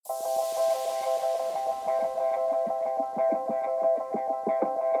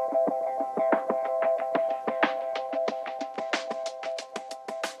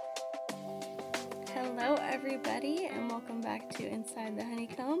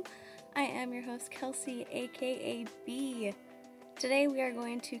Shalom. I am your host, Kelsey, aka B. Today we are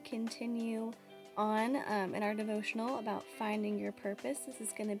going to continue on in our devotional about finding your purpose. This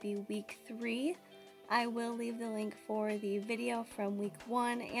is going to be week 3. I will leave the link for the video from week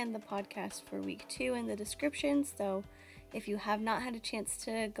 1 and the podcast for week 2 in the description. So if you have not had a chance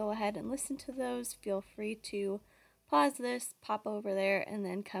to go ahead and listen to those, feel free to pause this, pop over there, and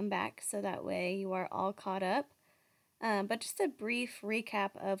then come back so that way you are all caught up. But just a brief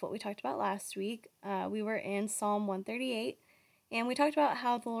recap of what we talked about last week. We were in Psalm 138, and we talked about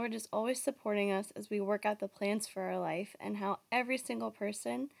how the Lord is always supporting us as we work out the plans for our life, and how every single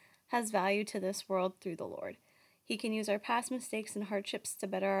person has value to this world through the Lord. He can use our past mistakes and hardships to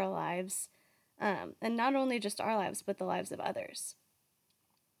better our lives, and not only just our lives, but the lives of others.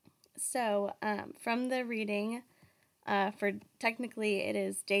 So, from the reading, for technically it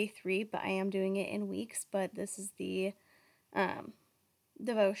is day 3, but I am doing it in weeks, but this is the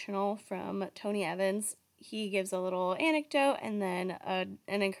devotional from Tony Evans. He gives a little anecdote and then an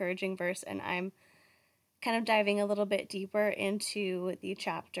encouraging verse, and I'm kind of diving a little bit deeper into the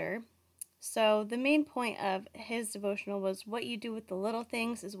chapter. So the main point of his devotional was what you do with the little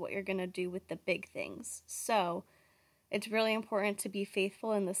things is what you're going to do with the big things. So it's really important to be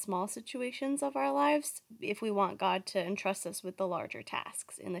faithful in the small situations of our lives if we want God to entrust us with the larger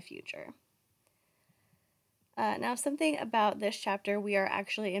tasks in the future. Now, something about this chapter, we are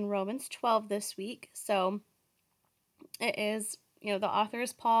actually in Romans 12 this week. So it is, the author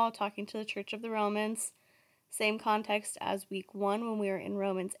is Paul talking to the Church of the Romans. Same context as week 1 when we were in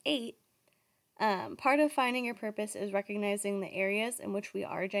Romans 8. Part of finding your purpose is recognizing the areas in which we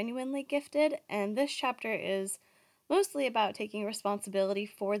are genuinely gifted. And this chapter is mostly about taking responsibility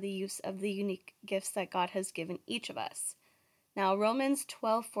for the use of the unique gifts that God has given each of us. Now, Romans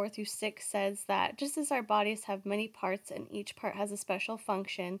 12:4-6 says that just as our bodies have many parts and each part has a special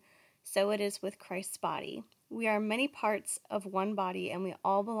function, so it is with Christ's body. We are many parts of one body and we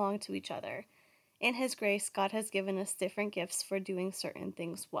all belong to each other. In His grace, God has given us different gifts for doing certain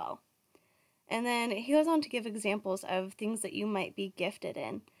things well. And then he goes on to give examples of things that you might be gifted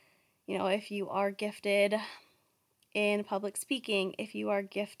in. If you are gifted in public speaking, if you are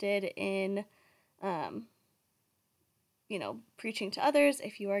gifted in, preaching to others,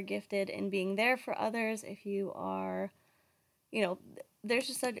 if you are gifted in being there for others, if you are, there's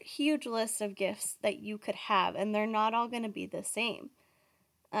just a huge list of gifts that you could have, and they're not all going to be the same.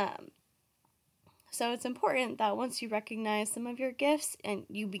 So it's important that once you recognize some of your gifts and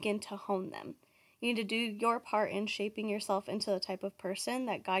you begin to hone them, you need to do your part in shaping yourself into the type of person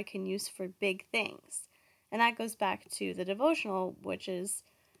that God can use for big things. And that goes back to the devotional, which is,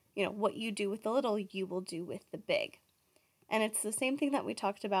 what you do with the little, you will do with the big. And it's the same thing that we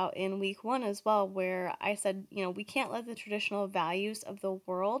talked about in week 1 as well, where I said, we can't let the traditional values of the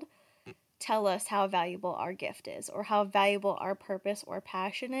world tell us how valuable our gift is or how valuable our purpose or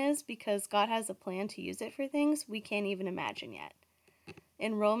passion is, because God has a plan to use it for things we can't even imagine yet.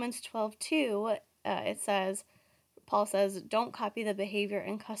 In Romans 12:2, Paul says, don't copy the behavior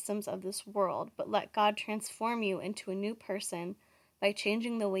and customs of this world, but let God transform you into a new person by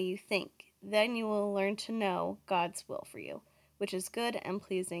changing the way you think. Then you will learn to know God's will for you, which is good and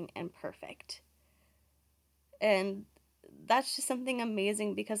pleasing and perfect. And that's just something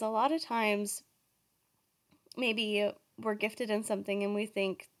amazing, because a lot of times maybe we're gifted in something and we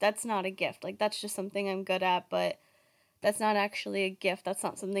think that's not a gift. Like, that's just something I'm good at, but that's not actually a gift. That's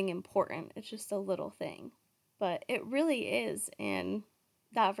not something important. It's just a little thing. But it really is, and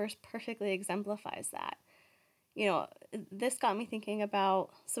that verse perfectly exemplifies that. This got me thinking about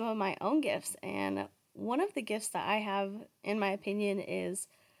some of my own gifts, and one of the gifts that I have, in my opinion, is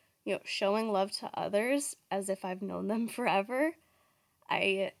showing love to others as if I've known them forever.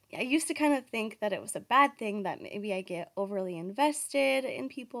 I used to kind of think that it was a bad thing, that maybe I get overly invested in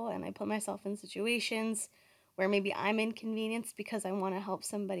people and I put myself in situations where maybe I'm inconvenienced because I want to help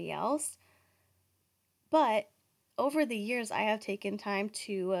somebody else. But over the years, I have taken time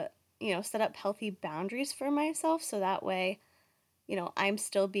to, set up healthy boundaries for myself, so that way, I'm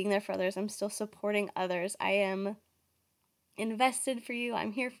still being there for others. I'm still supporting others. I am invested for you.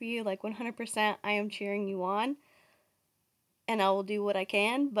 I'm here for you, like 100%. I am cheering you on, and I will do what I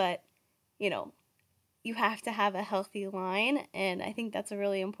can, but, you have to have a healthy line, and I think that's a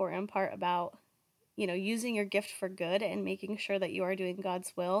really important part about, using your gift for good and making sure that you are doing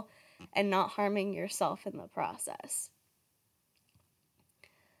God's will and not harming yourself in the process.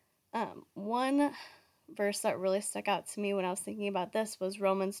 One verse that really stuck out to me when I was thinking about this was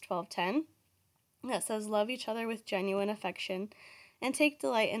Romans 12:10. That says, love each other with genuine affection and take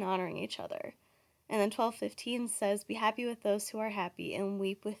delight in honoring each other. And then 12:15 says, be happy with those who are happy and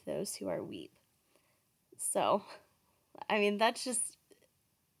weep with those who are weep. So, I mean, that's just,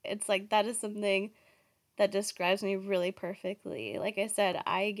 it's like, that is something that describes me really perfectly. Like I said,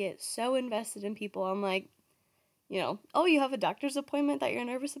 I get so invested in people. I'm like, oh, you have a doctor's appointment that you're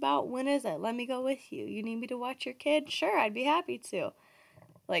nervous about? When is it? Let me go with you. You need me to watch your kid? Sure, I'd be happy to.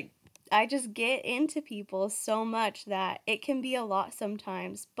 Like, I just get into people so much that it can be a lot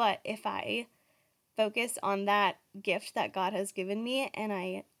sometimes. But if I focus on that gift that God has given me and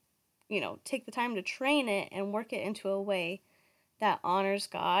I, take the time to train it and work it into a way that honors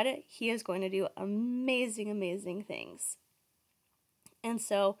God, He is going to do amazing, amazing things. And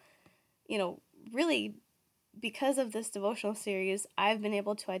so, really, because of this devotional series, I've been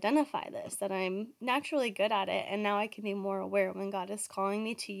able to identify this, that I'm naturally good at it, and now I can be more aware when God is calling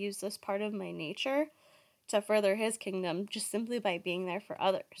me to use this part of my nature to further His kingdom just simply by being there for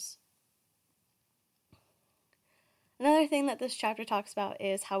others. Another thing that this chapter talks about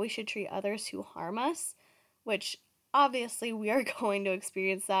is how we should treat others who harm us, which obviously we are going to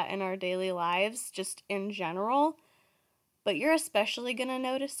experience that in our daily lives, just in general. But you're especially going to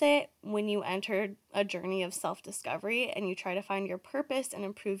notice it when you enter a journey of self-discovery and you try to find your purpose and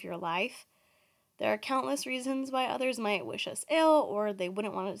improve your life. There are countless reasons why others might wish us ill, or they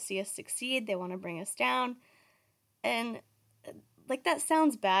wouldn't want to see us succeed. They want to bring us down. And like, that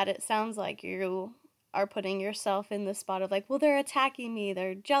sounds bad. It sounds like you are putting yourself in the spot of like, well, they're attacking me.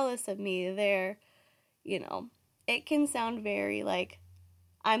 They're jealous of me. It can sound very like,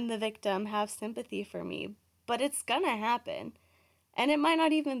 I'm the victim, have sympathy for me. But it's gonna happen. And it might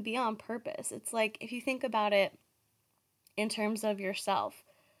not even be on purpose. It's like, if you think about it in terms of yourself,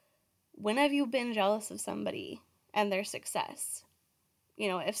 when have you been jealous of somebody and their success?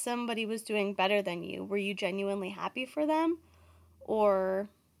 If somebody was doing better than you, were you genuinely happy for them? Or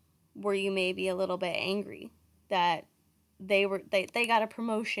were you maybe a little bit angry that they got a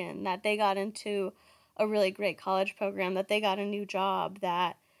promotion, that they got into a really great college program, that they got a new job,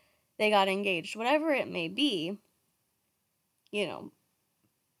 that they got engaged, whatever it may be,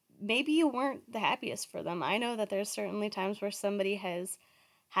 maybe you weren't the happiest for them. I know that there's certainly times where somebody has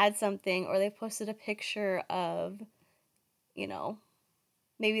had something, or they posted a picture of,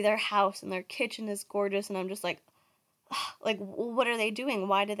 maybe their house and their kitchen is gorgeous, and I'm just like, what are they doing?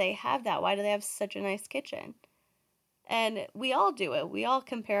 Why do they have that? Why do they have such a nice kitchen? And we all do it. We all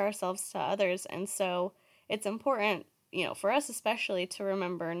compare ourselves to others, and so it's important, for us especially, to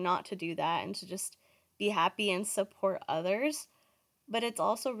remember not to do that and to just be happy and support others. But it's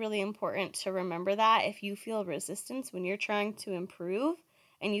also really important to remember that if you feel resistance when you're trying to improve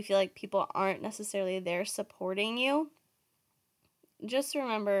and you feel like people aren't necessarily there supporting you, just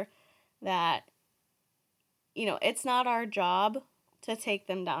remember that, it's not our job to take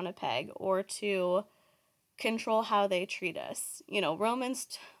them down a peg or to control how they treat us.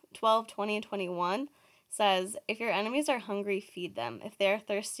 Romans 12, 20, and 21 says, if your enemies are hungry, feed them. If they are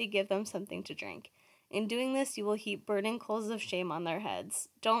thirsty, give them something to drink. In doing this, you will heap burning coals of shame on their heads.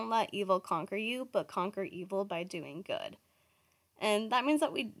 Don't let evil conquer you, but conquer evil by doing good. And that means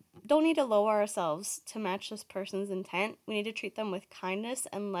that we don't need to lower ourselves to match this person's intent. We need to treat them with kindness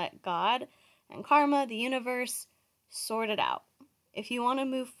and let God and karma, the universe, sort it out. If you want to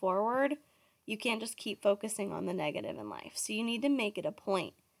move forward, you can't just keep focusing on the negative in life. So you need to make it a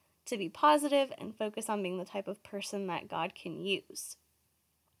point to be positive and focus on being the type of person that God can use.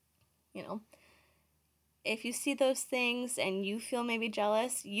 If you see those things and you feel maybe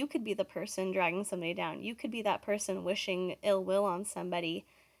jealous, you could be the person dragging somebody down. You could be that person wishing ill will on somebody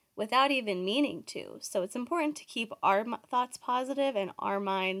without even meaning to. So it's important to keep our thoughts positive and our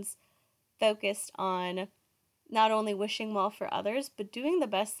minds focused on not only wishing well for others, but doing the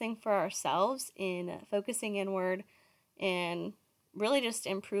best thing for ourselves in focusing inward and really just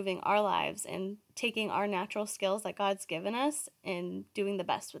improving our lives and taking our natural skills that God's given us and doing the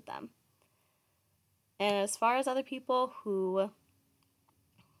best with them. And as far as other people who,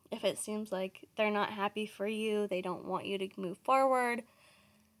 if it seems like they're not happy for you, they don't want you to move forward,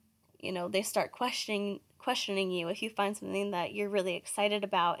 they start questioning you. If you find something that you're really excited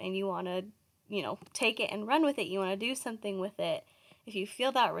about and you want to, take it and run with it, you want to do something with it, if you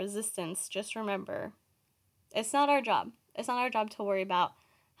feel that resistance, just remember, it's not our job. It's not our job to worry about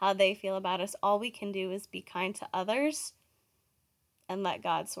how they feel about us. All we can do is be kind to others and let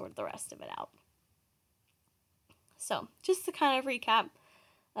God sort the rest of it out. So, just to kind of recap,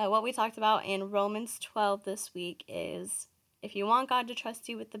 what we talked about in Romans 12 this week is, if you want God to trust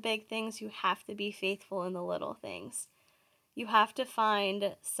you with the big things, you have to be faithful in the little things. You have to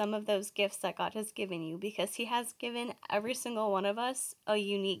find some of those gifts that God has given you, because He has given every single one of us a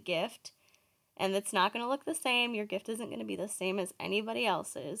unique gift. And it's not going to look the same. Your gift isn't going to be the same as anybody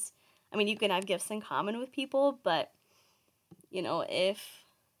else's. I mean, you can have gifts in common with people, but, if,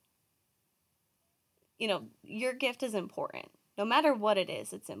 your gift is important. No matter what it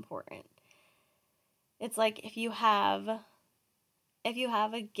is, it's important. It's like if you have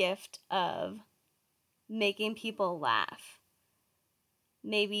a gift of making people laugh,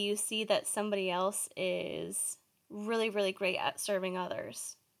 maybe you see that somebody else is really, really great at serving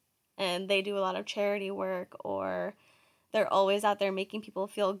others, and they do a lot of charity work, or they're always out there making people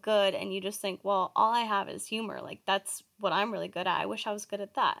feel good, and you just think, well, all I have is humor. Like, that's what I'm really good at. I wish I was good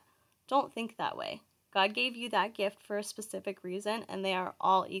at that. Don't think that way. God gave you that gift for a specific reason, and they are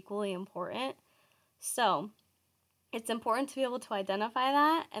all equally important. So it's important to be able to identify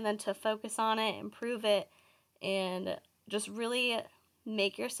that and then to focus on it, improve it, and just really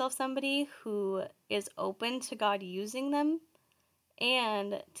make yourself somebody who is open to God using them,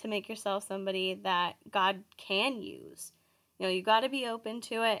 and to make yourself somebody that God can use. You got to be open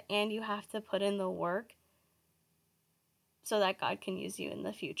to it, and you have to put in the work so that God can use you in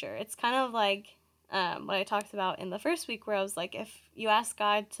the future. It's kind of like what I talked about in the first week, where I was like, if you ask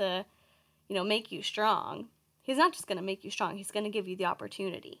God to, make you strong, He's not just going to make you strong. He's going to give you the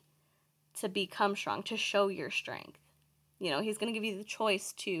opportunity to become strong, to show your strength. He's going to give you the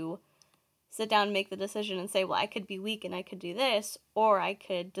choice to sit down and make the decision and say, well, I could be weak and I could do this, or I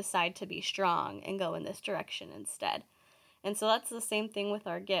could decide to be strong and go in this direction instead. And so that's the same thing with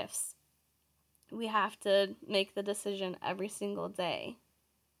our gifts. We have to make the decision every single day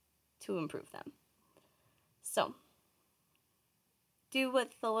to improve them. So, do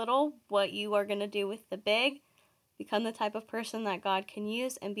with the little what you are going to do with the big. Become the type of person that God can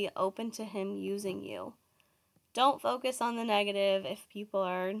use, and be open to Him using you. Don't focus on the negative. If people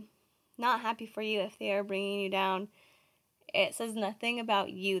are not happy for you, if they are bringing you down, it says nothing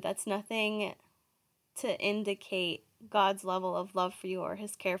about you. That's nothing to indicate God's level of love for you or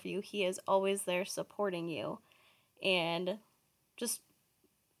His care for you. He is always there supporting you. And just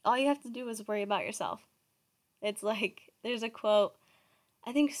all you have to do is worry about yourself. It's like, there's a quote,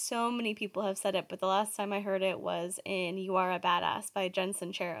 I think so many people have said it, but the last time I heard it was in You Are a Badass by Jen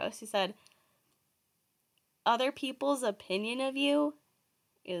Sinceros. He said, other people's opinion of you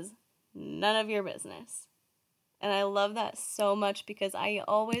is none of your business. And I love that so much, because I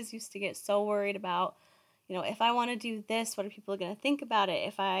always used to get so worried about, if I want to do this, what are people going to think about it?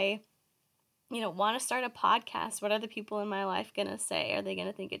 If I, want to start a podcast, what are the people in my life going to say? Are they going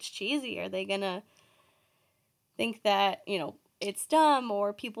to think it's cheesy? Are they going to think that, it's dumb,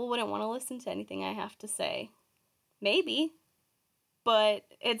 or people wouldn't want to listen to anything I have to say? Maybe, but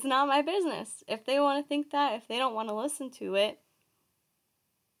it's not my business. If they want to think that, if they don't want to listen to it,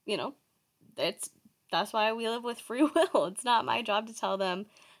 that's why we live with free will. It's not my job to tell them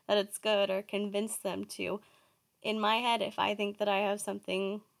that it's good or convince them to. In my head, if I think that I have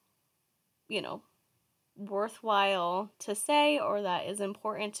something, worthwhile to say, or that is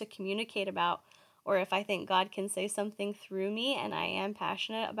important to communicate about, or if I think God can say something through me and I am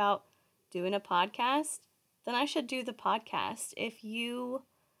passionate about doing a podcast, then I should do the podcast. If you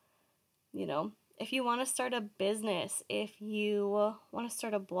want to start a business, if you want to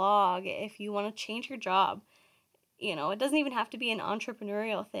start a blog, if you want to change your job, it doesn't even have to be an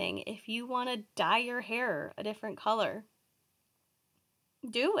entrepreneurial thing. If you want to dye your hair a different color,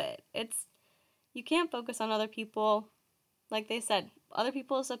 do it. You can't focus on other people. Like they said, other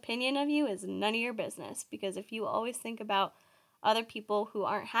people's opinion of you is none of your business, because if you always think about other people who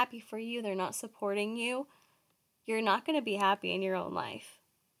aren't happy for you, they're not supporting you, you're not going to be happy in your own life.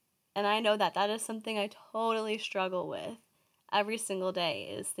 And I know that is something I totally struggle with every single day,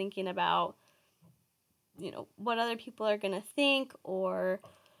 is thinking about, what other people are going to think, or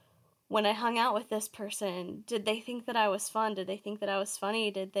when I hung out with this person, did they think that I was fun? Did they think that I was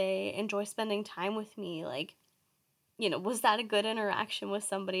funny? Did they enjoy spending time with me? Like, was that a good interaction with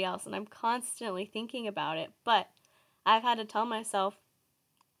somebody else? And I'm constantly thinking about it, but I've had to tell myself,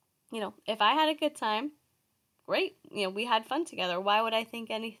 if I had a good time, great, we had fun together. Why would I think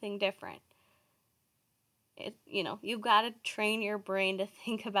anything different? You've got to train your brain to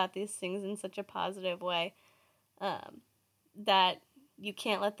think about these things in such a positive way, that you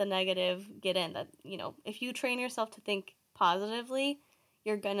can't let the negative get in. That, if you train yourself to think positively,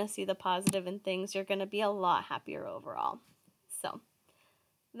 you're going to see the positive in things. You're going to be a lot happier overall. So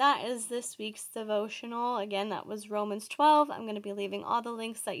that is this week's devotional. Again, that was Romans 12. I'm going to be leaving all the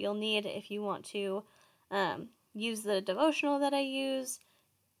links that you'll need if you want to use the devotional that I use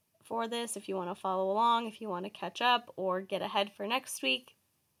for this. If you want to follow along, if you want to catch up or get ahead for next week,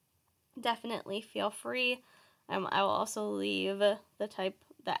 definitely feel free. I will also leave the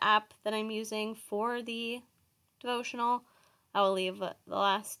the app that I'm using for the devotional. I will leave the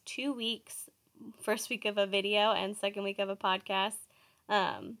last 2 weeks, first week of a video and second week of a podcast,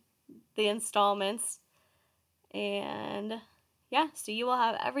 the installments. And yeah, so you will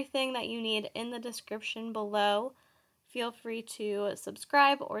have everything that you need in the description below. Feel free to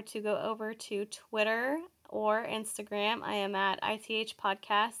subscribe or to go over to Twitter or Instagram. I am at ITH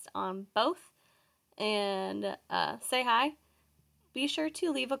Podcast on both. And say hi. Be sure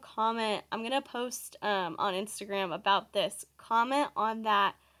to leave a comment. I'm going to post on Instagram about this. Comment on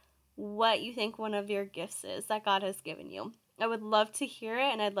that, what you think one of your gifts is that God has given you. I would love to hear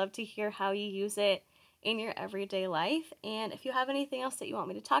it, and I'd love to hear how you use it in your everyday life. And if you have anything else that you want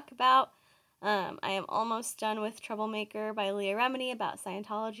me to talk about, I am almost done with Troublemaker by Leah Remini about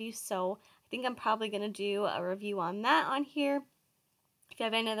Scientology, so I think I'm probably going to do a review on that on here. If you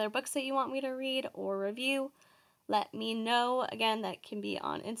have any other books that you want me to read or review, let me know. Again, that can be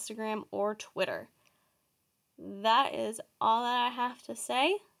on Instagram or Twitter. That is all that I have to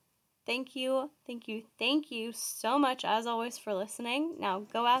say. Thank you so much, as always, for listening. Now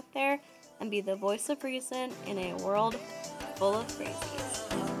go out there and be the voice of reason in a world full of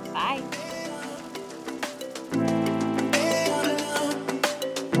crazies. Bye.